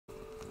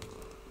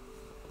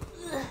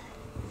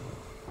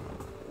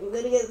I'm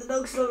gonna get the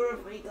dog slobber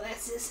off my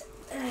glasses.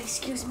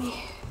 Excuse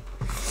me.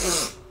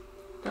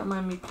 Don't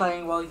mind me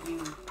playing while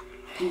you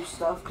do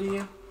stuff, do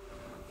you?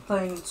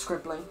 Playing and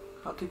scribbling.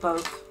 I'll do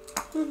both.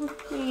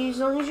 As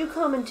long as you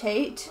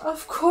commentate.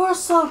 Of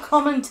course I'll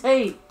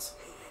commentate!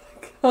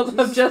 God,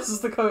 I'm Jess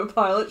as the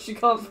co-pilot, she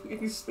can't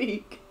fucking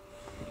speak.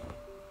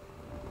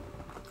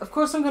 Of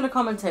course I'm going to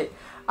commentate.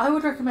 I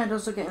would recommend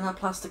also getting that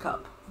plastic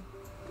up.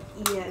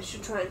 Yeah, I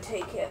should try and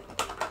take it.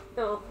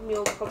 No,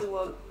 you'll probably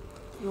won't.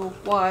 Your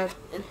wire.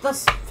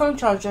 That's phone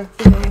charger.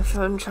 Yeah,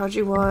 phone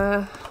charging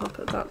wire. I'll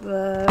put that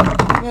there.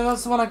 Yeah,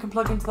 that's the one I can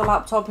plug into the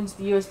laptop, into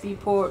the USB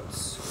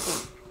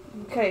ports.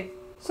 Okay,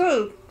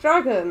 so,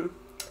 Dragon.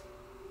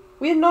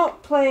 We're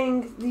not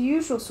playing the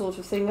usual sort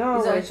of thing, are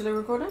we? Is it actually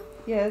recording?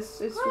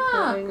 Yes, it's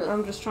recording. Good.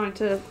 I'm just trying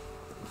to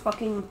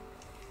fucking...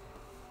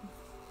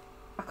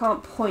 I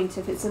can't point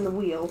if it's in the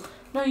wheel.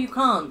 No, you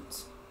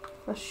can't.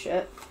 That's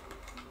shit.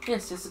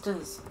 Yes, it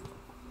is.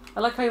 I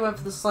like how you went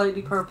for the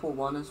slightly purple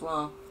one as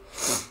well.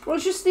 Well,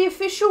 it's just the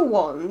official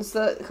ones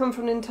that come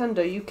from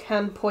Nintendo. You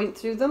can point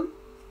through them.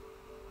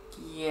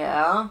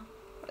 Yeah.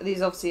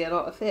 These obviously are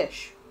not a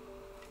fish.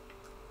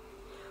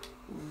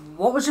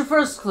 What was your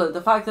first clue?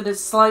 The fact that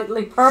it's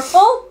slightly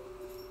purple?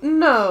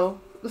 No.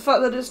 The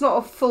fact that it's not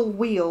a full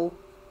wheel.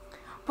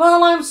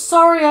 Well, I'm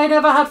sorry I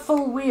never had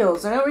full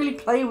wheels. I don't really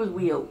play with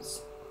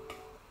wheels.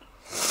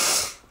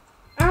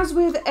 As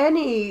with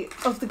any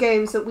of the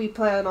games that we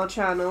play on our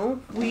channel,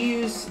 we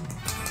use...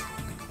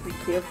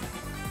 Thank you.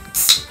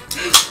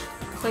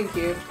 Thank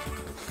you.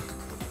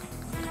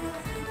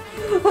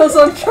 As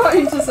I'm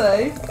trying to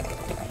say.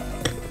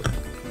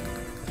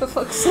 For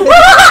fuck's sake.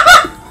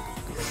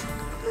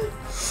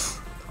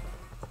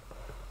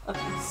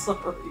 I'm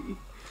sorry.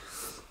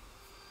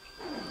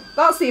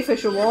 That's the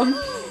official one.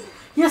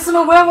 Yes, I'm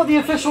aware what the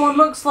official one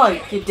looks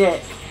like, you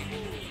dick.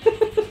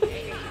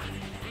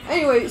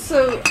 Anyway,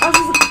 so as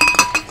is the...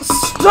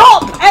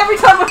 Stop! Every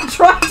time I'm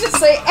trying to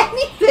say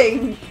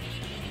anything!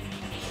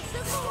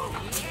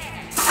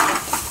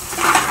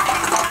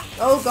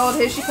 Oh god,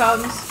 here she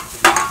comes.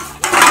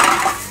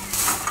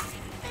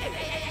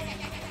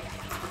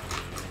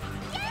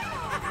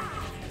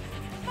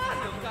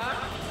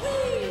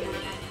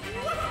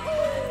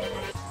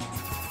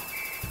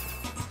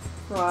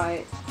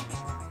 Right.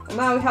 And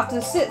now we have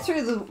to sit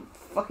through the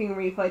fucking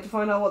replay to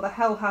find out what the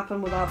hell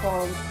happened with our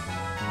bomb.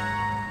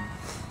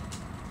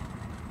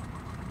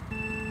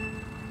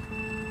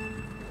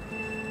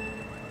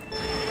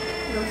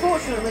 And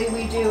unfortunately,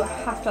 we do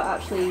have to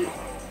actually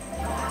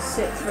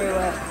sit through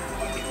it.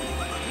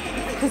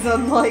 Because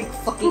I'm like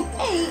fucking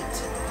 8!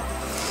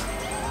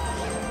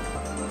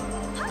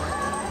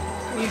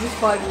 You just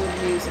vibing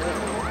with music.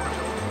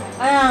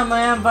 I am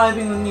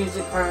vibing with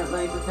music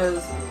currently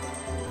because,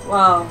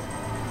 well,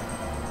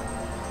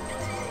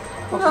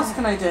 what else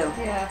can I do?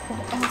 Yeah,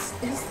 what else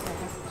is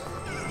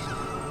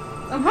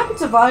there? I'm happy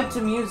to vibe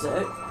to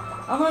music.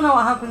 I want to know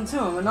what happened to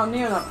him. We're not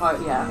near that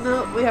part yet.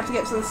 No, we have to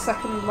get to the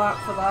second lap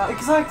for that.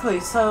 Exactly,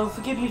 so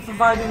forgive me for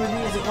vibing with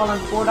music while I'm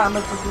bored out of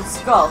my fucking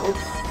skull,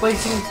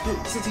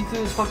 sitting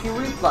through this fucking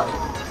replay.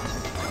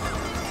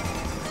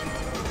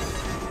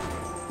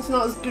 It's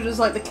not as good as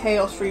like the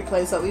Chaos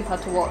replays that we've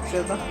had to watch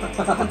of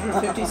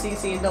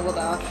 150cc and Double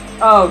Dash.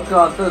 Oh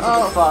god, those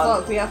are good fun.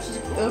 Fuck, we have to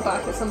go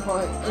back at some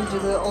point and do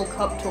the all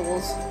cup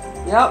tours.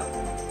 Yep.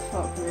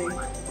 Fuck me.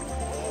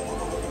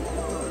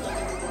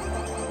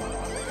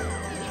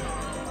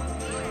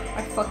 I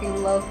fucking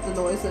love the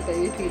noise that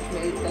Baby Peach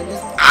made then.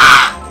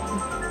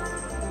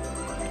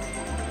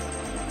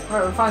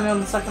 Right, we're finally on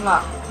the second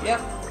lap. Yep.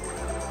 I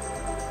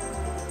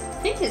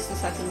think it's the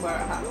second where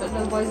it happened,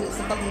 otherwise it's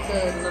the fucking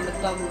third and I'm a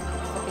dumb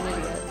fucking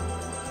idiot.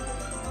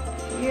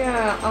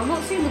 Yeah, I'm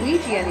not seeing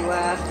Luigi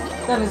anywhere.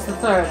 Then it's the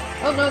third.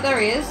 Oh no, there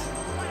he is.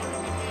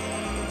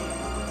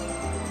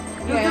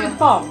 You threw the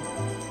bomb.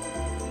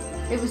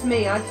 It was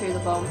me, I threw the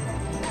bomb.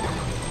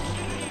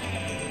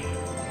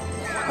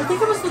 I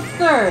think it was the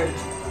third.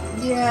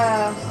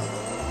 Yeah.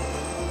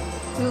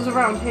 It was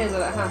around here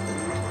that it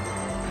happened.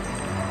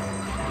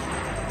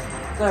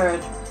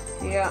 Third.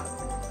 Yeah.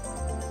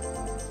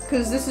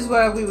 Because this is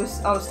where I was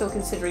still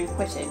considering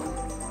quitting.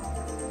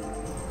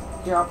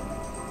 Yep.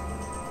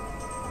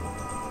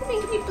 I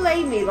mean, can you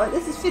blame me? Like,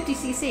 this is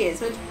 50cc,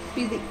 it's meant to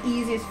be the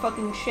easiest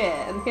fucking shit,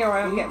 and here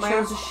I am getting my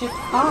chose a shit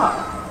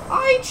car.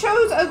 I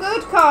chose a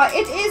good car!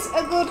 It is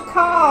a good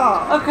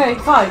car! Okay,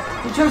 fine.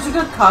 You chose a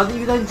good car that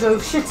you then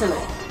drove shittily.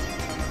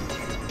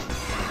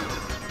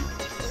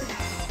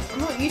 I'm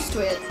not used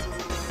to it.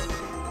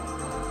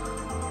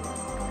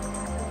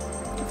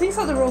 I think it's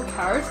like the raw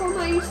carrot one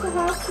that I used to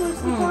have most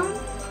of the time.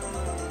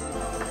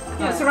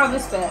 Yeah, it's around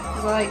this bit,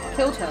 because I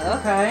killed her.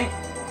 Okay.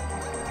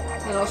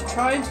 And I was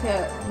trying to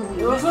get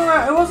It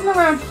wasn't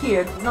around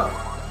here. No,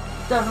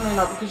 definitely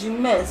not, because you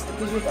missed,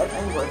 because you hit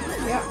anyway.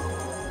 Yeah.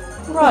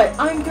 Right,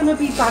 I'm gonna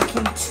be back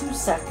in 2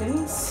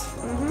 seconds.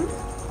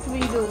 What are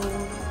you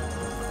doing?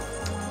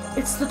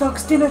 It's the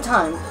dog's dinner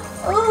time.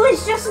 Oh,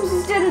 it's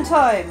Jessam's dinner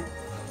time!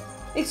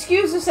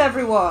 Excuse us,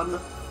 everyone.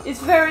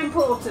 It's very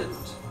important.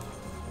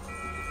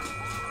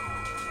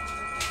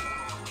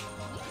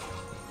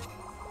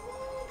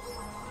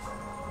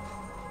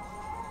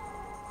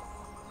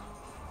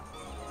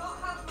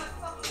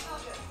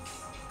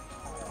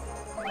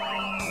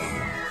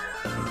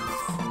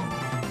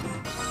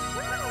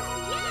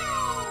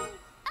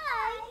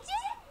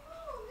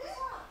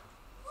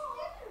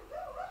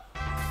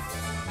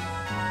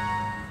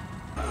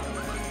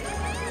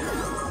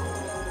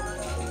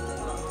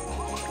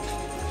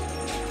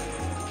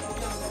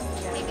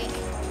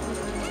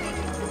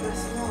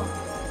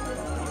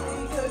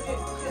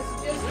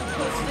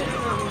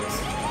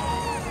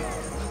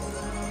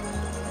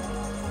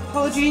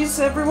 Apologies,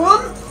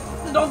 everyone.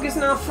 The dog is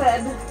now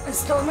fed. I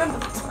still remember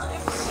the time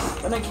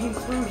when I came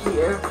through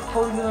here,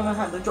 holding them in my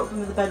hand. I dropped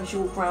them in the bed and she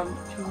walked around.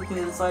 She was looking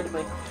at the side of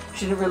me.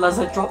 She didn't realise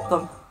I dropped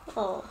them.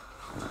 Oh.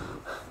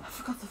 I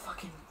forgot the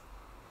fucking...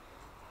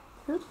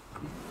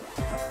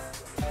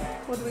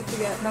 What did we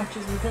forget?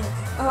 Matches with it.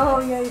 Oh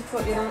yeah, you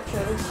forgot your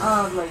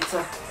nachos. Later.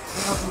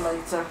 Nothing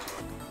later.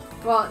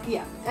 Well,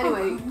 yeah.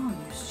 Anyway. Oh, come on,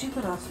 you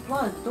stupid ass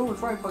supplier. The door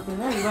was right fucking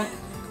there.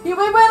 You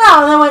went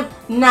out and then went,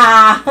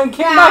 nah, and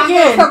came back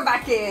in. Come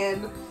back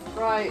in.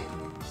 Right.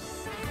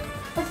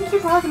 I think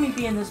you'd rather me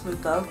be in this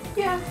mood though.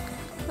 Yeah.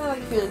 I like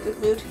you feel in a good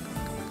mood.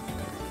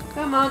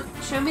 Come on,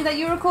 show me that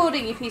you're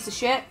recording, you piece of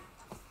shit.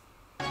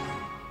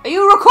 Are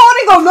you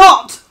recording or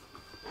not?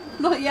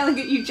 I'm not yelling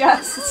at you,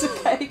 Jess. It's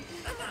okay.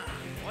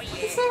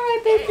 It's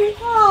alright, baby.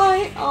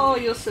 Hi. Oh,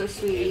 you're so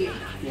sweet.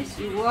 Yes,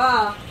 you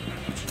are.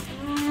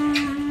 Yes,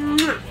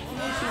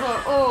 you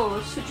are.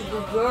 Oh, such a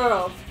good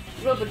girl.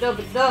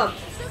 Rub-a-dub-a-dub.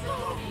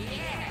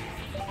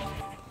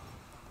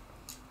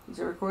 Is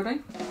it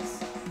recording?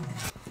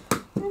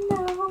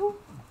 Hello.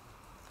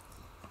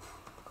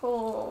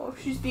 Oh,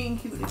 she's being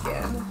cute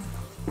again.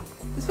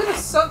 It's gonna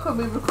suck when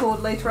we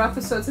record later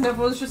episodes and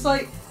everyone's just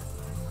like,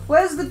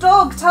 where's the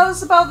dog? Tell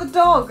us about the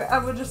dog.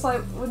 And we're just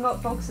like, we're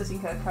not dog sitting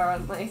her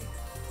currently.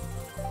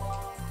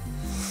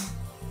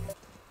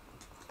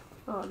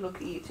 Oh, look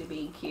at you two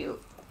being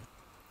cute.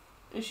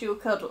 And she'll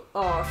cuddle.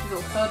 Oh, she's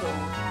all cuddled.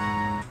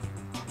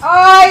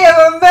 I am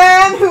a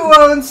man who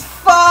owns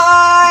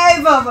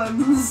 5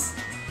 ovens!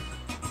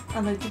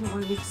 And I didn't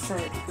really need to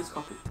say it because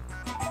copy.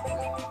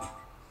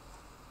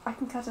 I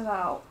can cut it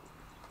out.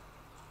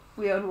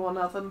 We own 1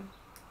 oven.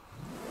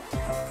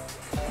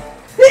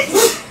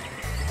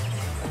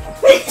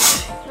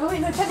 Oh wait,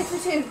 no, technically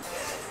 2.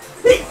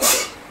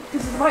 Because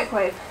of the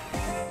microwave.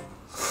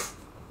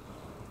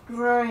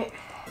 Right.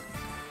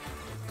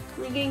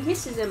 Am I getting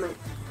kisses, am I?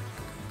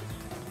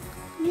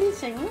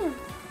 Yes, I am.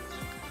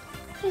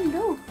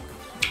 Hello.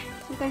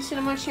 You guys sit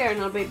on my chair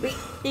now, baby.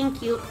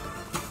 Thank you.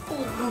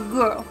 Oh, good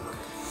girl.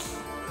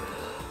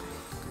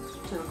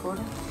 Is it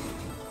recording?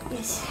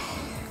 Yes.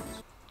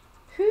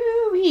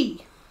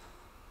 Hooey.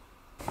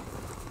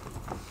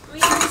 We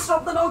have to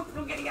stop the dog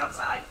from getting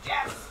outside,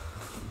 Jeff.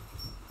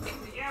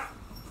 Yeah.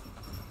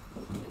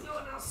 No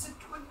one else sit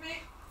with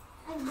me.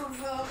 Oh, good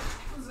girl.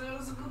 That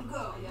was a good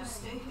girl. Yeah, just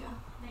stay here.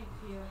 Thank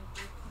you.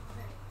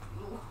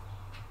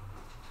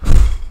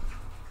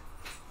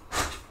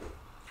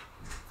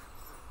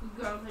 Good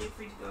girl, now you're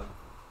free to go.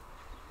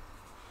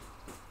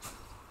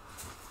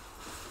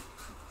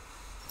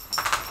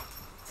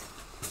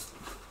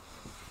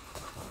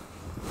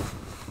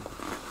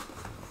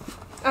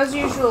 As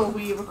usual,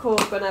 we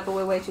record whenever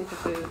we're waiting for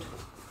food.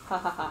 Ha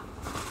ha ha.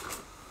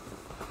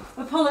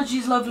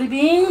 Apologies, lovely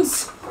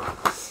beans.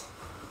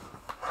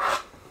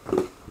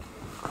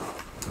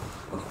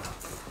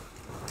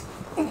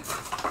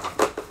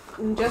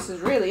 And Jess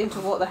is really into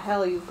what the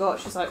hell you've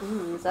got. She's like,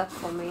 is that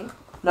for me?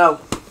 No.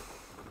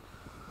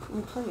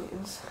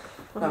 Please.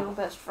 I'm No. your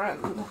best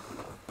friend.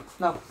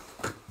 No.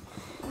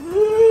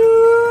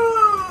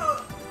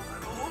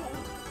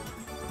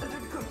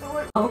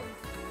 Oh.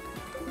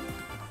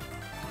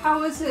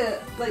 How is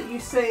it that you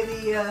say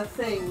the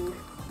thing?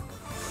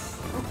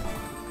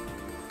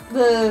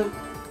 The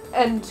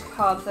end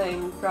card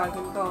thing,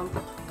 Dragon Gone.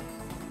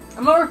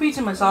 I'm not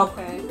repeating myself.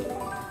 Okay.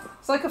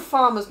 It's like a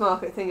farmer's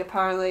market thing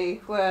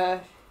apparently,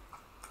 where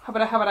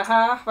habada habada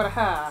ha, habada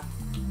ha.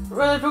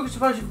 Really, talking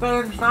suppose you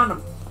barely understand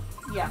them.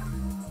 Yeah.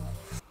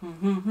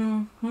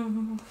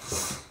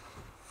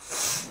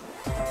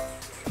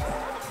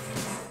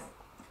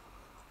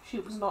 She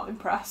was not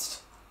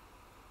impressed.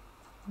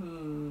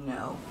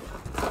 No.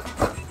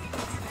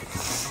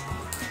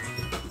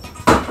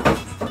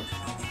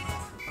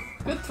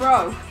 Good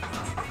throw.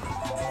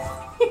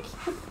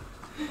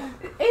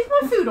 Is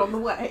my food on the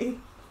way?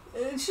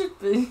 It should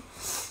be.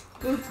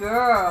 Good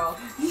girl.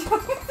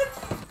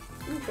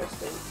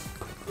 Interesting.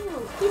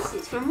 Oh,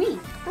 kisses from me.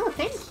 Oh,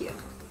 thank you.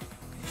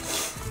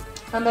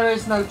 And there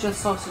is no just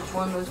sausage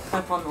one, there's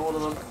pep on all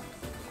of them.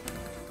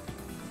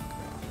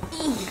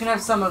 You can have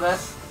some of it.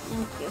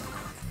 Thank you.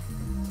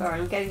 Sorry,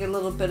 I'm getting a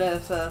little bit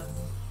of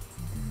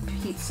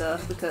pizza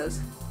because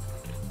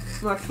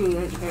my food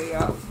ain't here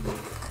yet.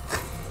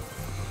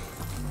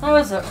 How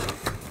is it?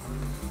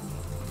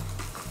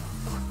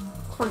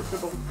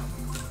 Comfortable.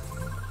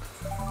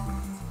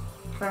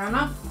 Fair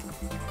enough.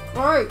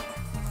 Alright.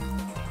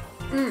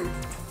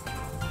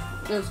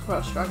 There's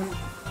crust, Dragon.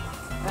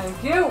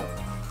 Thank you.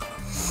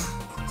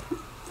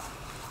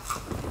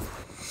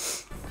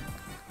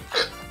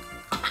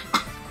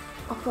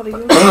 I've got to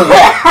use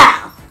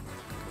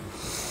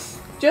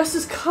Jess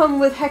has come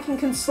with heckin'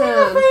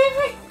 concern.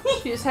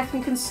 She is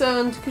heckin'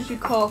 concerned because you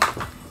cough.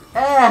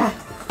 Here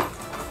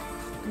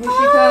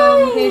she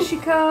come, here she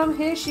come,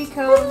 here she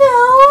come.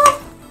 Hello.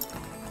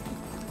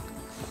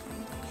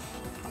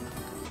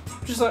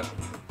 She's like,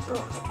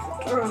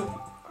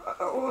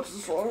 what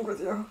is wrong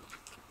with you?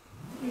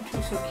 You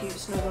two so cute,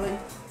 snuggling.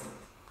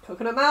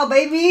 Coconut Mal,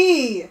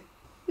 baby!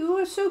 You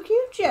are so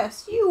cute,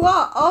 Jess. You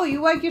are. Oh,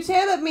 you wag your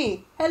tail at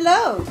me.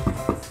 Hello.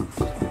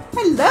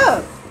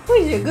 Hello.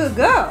 Who's a good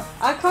girl?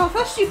 I can't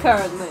fuss you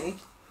currently.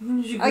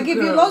 I give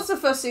you lots of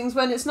fussings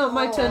when it's not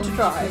my turn to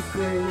try.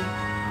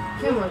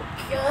 Come on,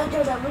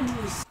 go that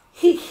release.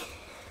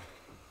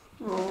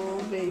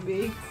 Oh,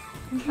 baby.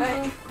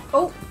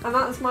 Oh, and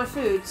that is my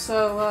food,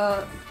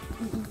 so,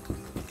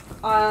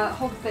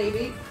 hold the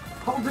baby.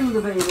 Holding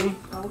the baby.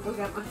 I'll go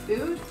get my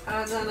food,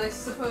 and then I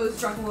suppose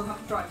Dragon will have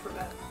to drive for a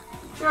bit.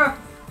 Sure.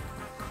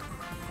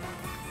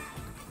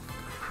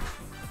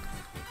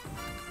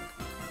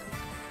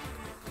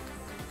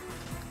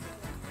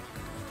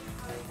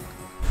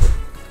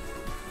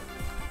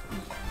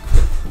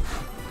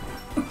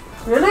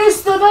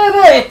 Release the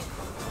baby!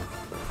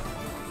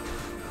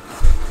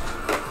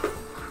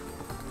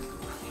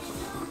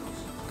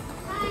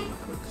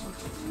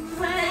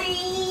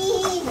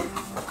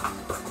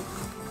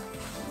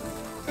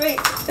 Great.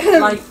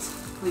 Light,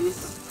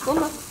 please. One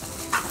more.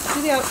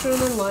 Do the outro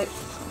and then light.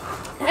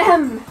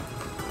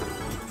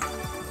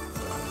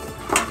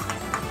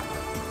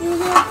 You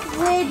look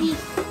ready.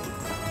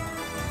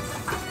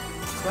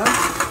 Go.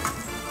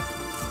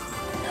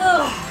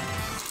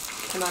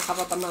 Can I have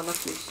a banana,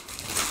 please?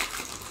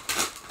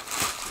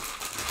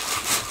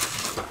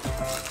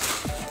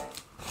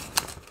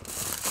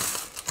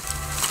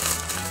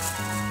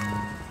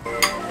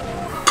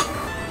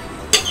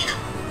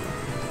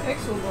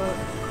 Excellent work.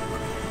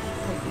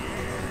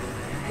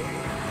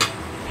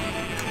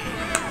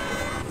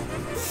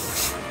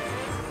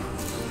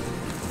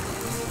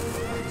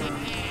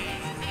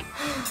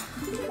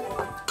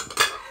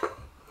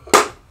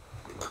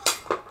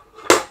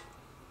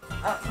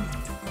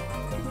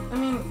 I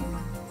mean,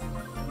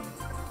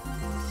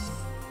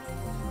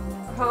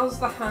 how's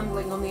the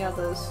handling on the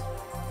others?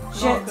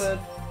 shit. Not good.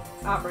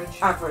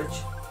 Average.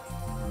 Average.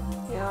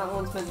 Yeah, that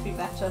one's meant to be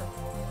better. It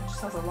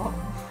just has a lot.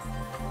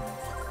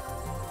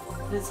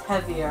 It's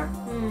heavier.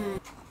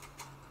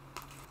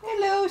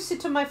 Hello,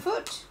 sit on my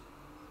foot.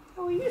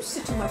 How are you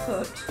sit on my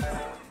foot?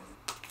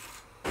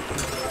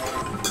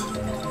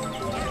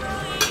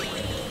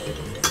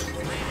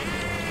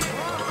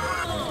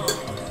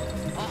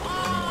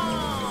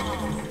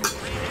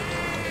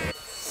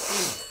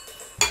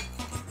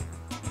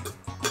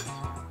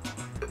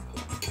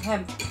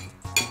 Him.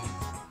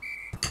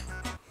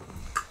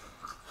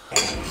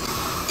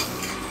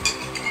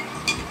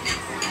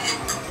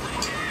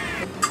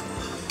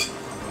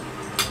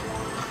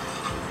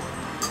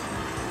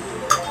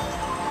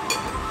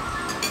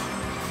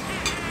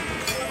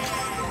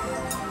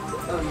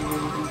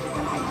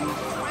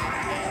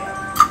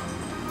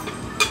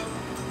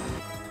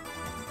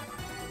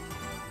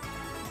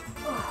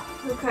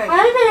 Okay.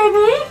 Hi,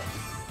 baby.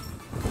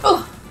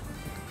 Oh!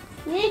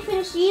 You ain't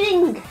finished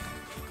eating.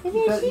 You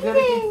finished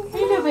eating.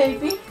 Hello,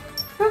 baby.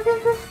 Go,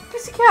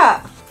 kiss a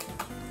cat.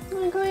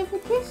 Wanna go in for a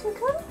kiss and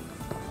come?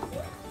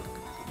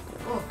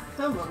 Oh,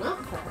 come on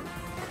up then.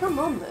 Come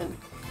on then.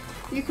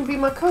 You can be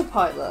my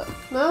co-pilot.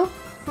 No?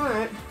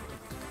 Alright.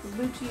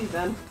 I'll to you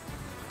then.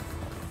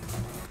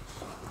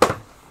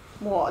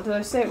 What? Did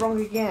I say it wrong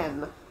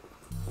again?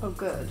 Oh,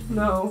 good.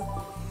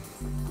 No.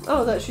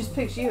 Oh, that she's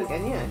picked you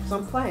again, yeah, because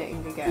I'm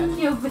playing again.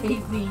 Hello,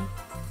 baby.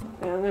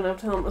 Yeah, I'm gonna have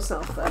to help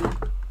myself then.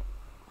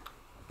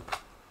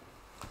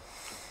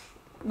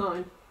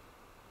 9.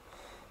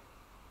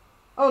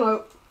 Oh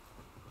no.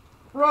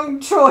 Wrong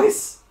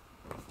choice!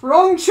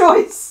 Wrong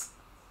choice!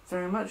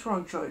 Very much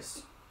wrong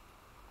choice.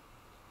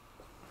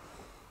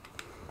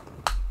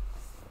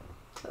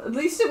 At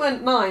least it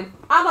went 9.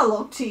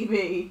 Analog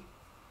TV.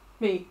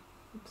 Me.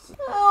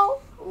 No.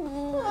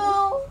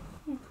 No.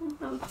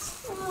 No.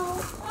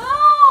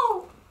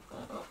 No.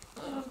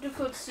 The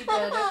footsie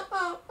bed.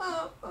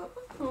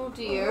 Oh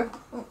dear.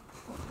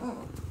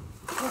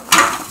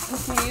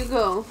 Here you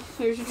go.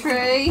 Here's your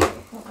tray.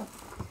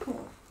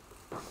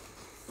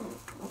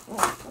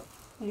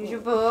 Here's your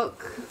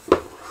book.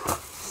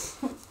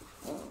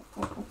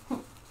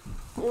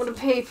 All the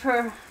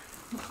paper.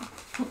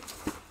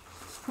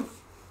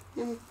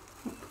 And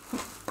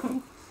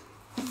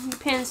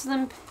pencil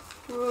and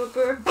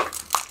rubber.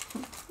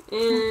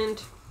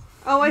 And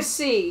oh, I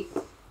see.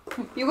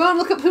 You won't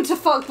look up who to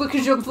fuck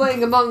because you're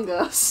playing Among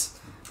Us.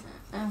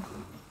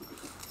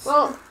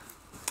 Well,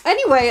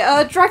 anyway,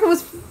 Dragon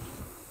was.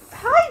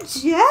 Hi,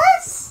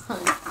 Jess.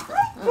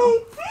 Hi,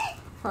 baby.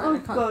 Oh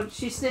God,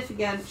 she's sniffing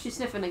again. She's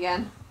sniffing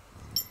again.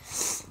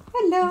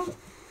 Hello,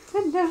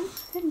 hello,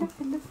 hello,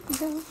 hello,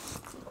 hello.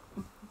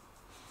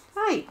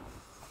 Hi.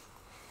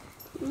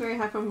 I'm very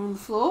happy I'm on the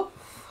floor.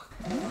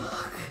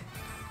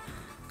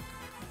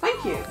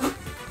 Thank you.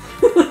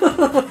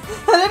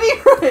 At any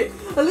rate,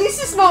 at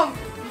least it's not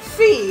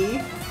Fi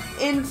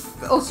in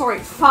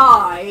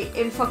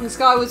fucking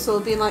Skyward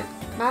Sword being like,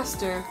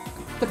 Master,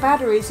 the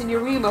battery's in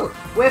your remote.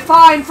 We're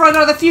fine for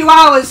another few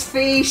hours,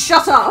 Fi.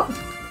 Shut up.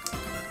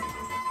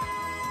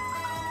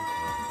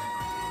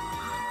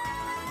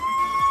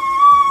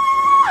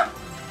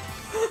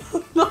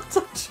 I'm not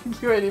touching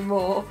you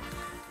anymore.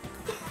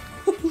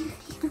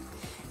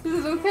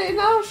 Is it okay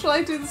now? Shall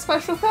I do the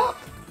special cup?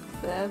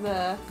 There,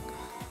 there.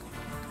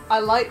 I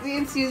like the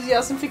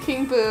enthusiasm for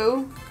King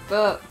Boo,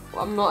 but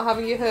I'm not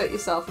having you hurt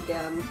yourself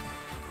again.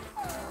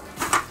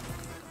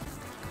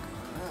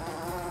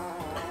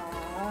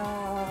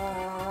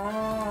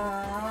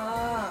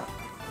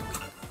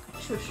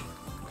 Shush.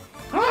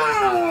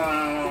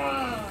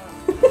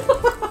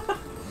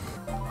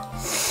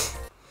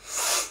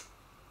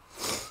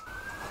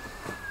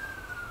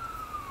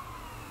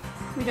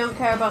 We don't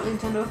care about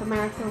Nintendo of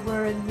America,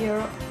 we're in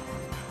Europe.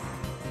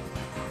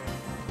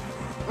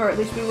 Or at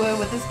least we were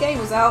when this game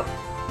was out.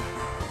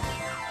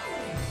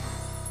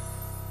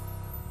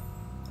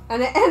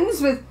 And it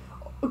ends with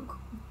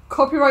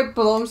copyright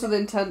belongs to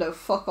Nintendo,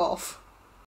 fuck off.